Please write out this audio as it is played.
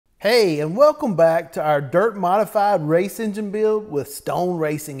Hey, and welcome back to our dirt modified race engine build with Stoen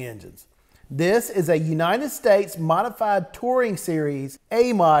Racing Engines. This is a United States Modified Touring Series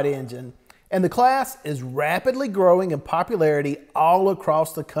A Mod engine, and the class is rapidly growing in popularity all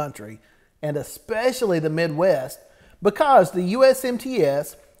across the country, and especially the Midwest, because the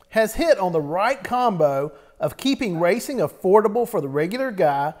USMTS has hit on the right combo of keeping racing affordable for the regular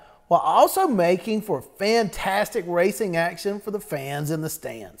guy while also making for fantastic racing action for the fans in the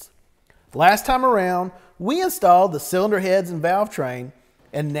stands. Last time around, we installed the cylinder heads and valve train,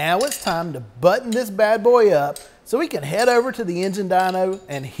 and now it's time to button this bad boy up so we can head over to the engine dyno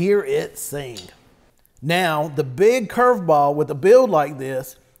and hear it sing. Now, the big curveball with a build like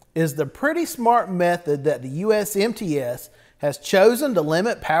this is the pretty smart method that the USMTS has chosen to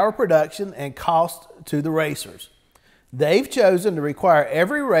limit power production and cost to the racers. They've chosen to require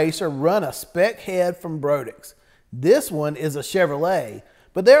every racer run a spec head from Brodix. This one is a Chevrolet,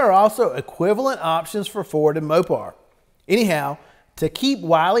 but there are also equivalent options for Ford and Mopar. Anyhow, to keep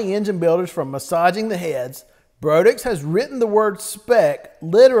wily engine builders from massaging the heads, Brodix has written the word spec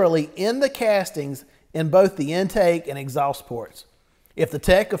literally in the castings in both the intake and exhaust ports. If the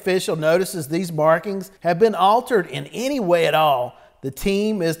tech official notices these markings have been altered in any way at all, the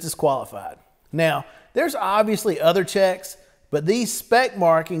team is disqualified. Now, there's obviously other checks, but these spec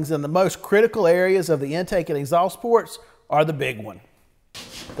markings in the most critical areas of the intake and exhaust ports are the big one.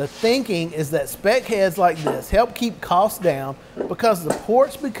 The thinking is that spec heads like this help keep costs down because the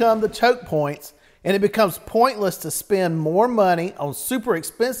ports become the choke points, and it becomes pointless to spend more money on super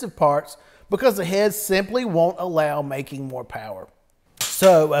expensive parts because the heads simply won't allow making more power.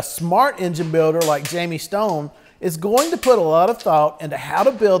 So a smart engine builder like Jamie Stoen is going to put a lot of thought into how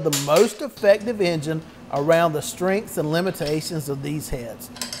to build the most effective engine around the strengths and limitations of these heads.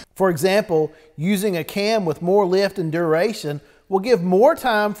 For example, using a cam with more lift and duration will give more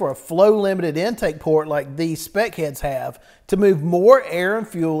time for a flow-limited intake port like these spec heads have to move more air and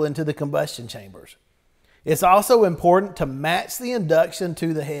fuel into the combustion chambers. It's also important to match the induction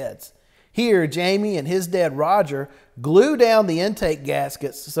to the heads. Here, Jamie and his dad Roger glue down the intake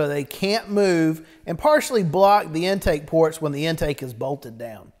gaskets so they can't move and partially block the intake ports when the intake is bolted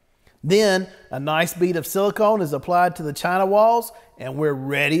down. Then, a nice bead of silicone is applied to the china walls and we're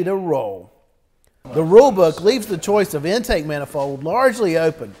ready to roll. The rulebook leaves the choice of intake manifold largely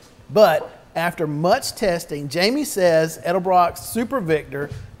open, but after much testing, Jamie says Edelbrock's Super Victor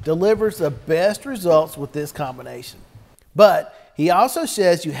delivers the best results with this combination. But he also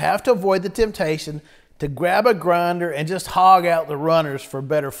says you have to avoid the temptation to grab a grinder and just hog out the runners for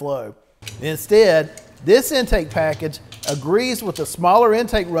better flow. Instead, this intake package agrees with the smaller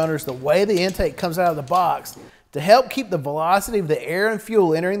intake runners the way the intake comes out of the box to help keep the velocity of the air and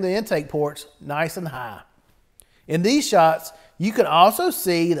fuel entering the intake ports nice and high. In these shots, you can also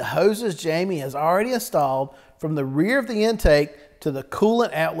see the hoses Jamie has already installed from the rear of the intake to the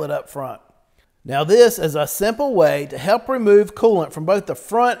coolant outlet up front. Now this is a simple way to help remove coolant from both the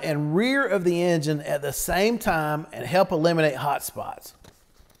front and rear of the engine at the same time and help eliminate hot spots.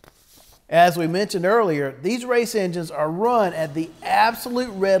 As we mentioned earlier, these race engines are run at the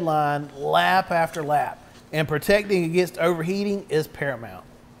absolute red line lap after lap, and protecting against overheating is paramount.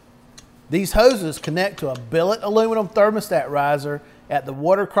 These hoses connect to a billet aluminum thermostat riser at the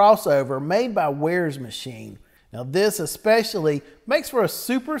water crossover made by Ware's machine. Now this especially makes for a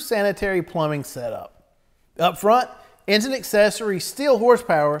super sanitary plumbing setup. Up front, engine accessory steel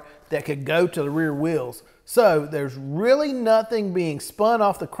horsepower that could go to the rear wheels, so there's really nothing being spun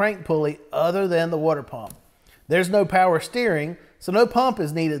off the crank pulley other than the water pump. There's no power steering, so no pump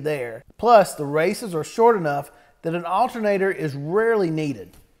is needed there. Plus, the races are short enough that an alternator is rarely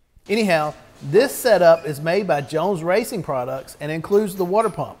needed. Anyhow, this setup is made by Jones Racing Products and includes the water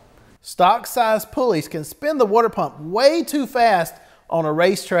pump. Stock size pulleys can spin the water pump way too fast on a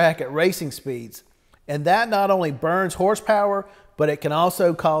racetrack at racing speeds, and that not only burns horsepower, but it can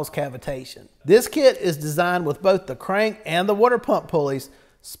also cause cavitation. This kit is designed with both the crank and the water pump pulleys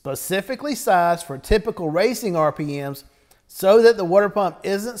specifically sized for typical racing RPMs so that the water pump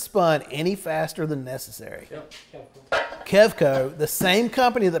isn't spun any faster than necessary. Kevco, the same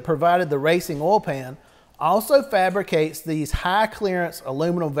company that provided the racing oil pan, also fabricates these high clearance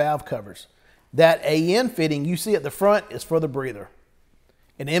aluminum valve covers. That AN fitting you see at the front is for the breather.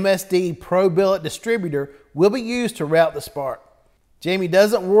 An MSD Pro billet distributor will be used to route the spark. Jamie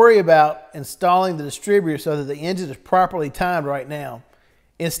doesn't worry about installing the distributor so that the engine is properly timed right now.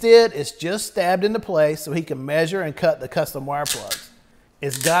 Instead, it's just stabbed into place so he can measure and cut the custom wire plugs.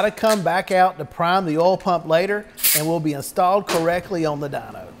 It's got to come back out to prime the oil pump later and will be installed correctly on the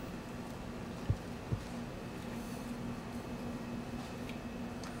dyno.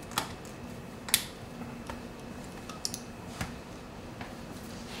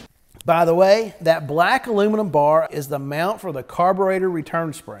 By the way, that black aluminum bar is the mount for the carburetor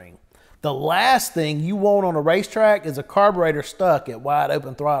return spring. The last thing you want on a racetrack is a carburetor stuck at wide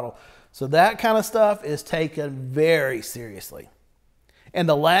open throttle. So that kind of stuff is taken very seriously. And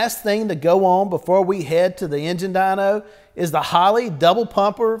the last thing to go on before we head to the engine dyno is the Holley double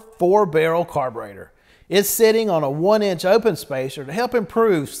pumper 4-barrel carburetor. It's sitting on a 1-inch open spacer to help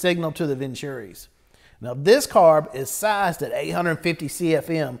improve signal to the Venturis. Now this carb is sized at 850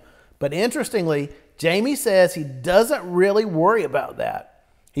 CFM, but interestingly, Jamie says he doesn't really worry about that.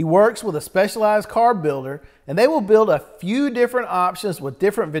 He works with a specialized carb builder, and they will build a few different options with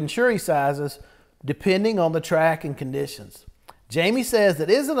different Venturi sizes depending on the track and conditions. Jamie says it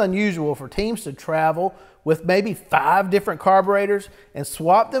isn't unusual for teams to travel with maybe 5 different carburetors and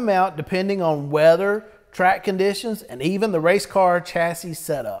swap them out depending on weather, track conditions, and even the race car chassis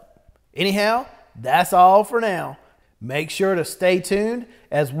setup. Anyhow, that's all for now. Make sure to stay tuned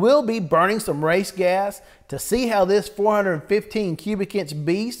as we'll be burning some race gas to see how this 415 cubic inch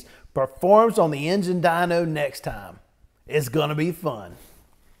beast performs on the engine dyno next time. It's gonna be fun.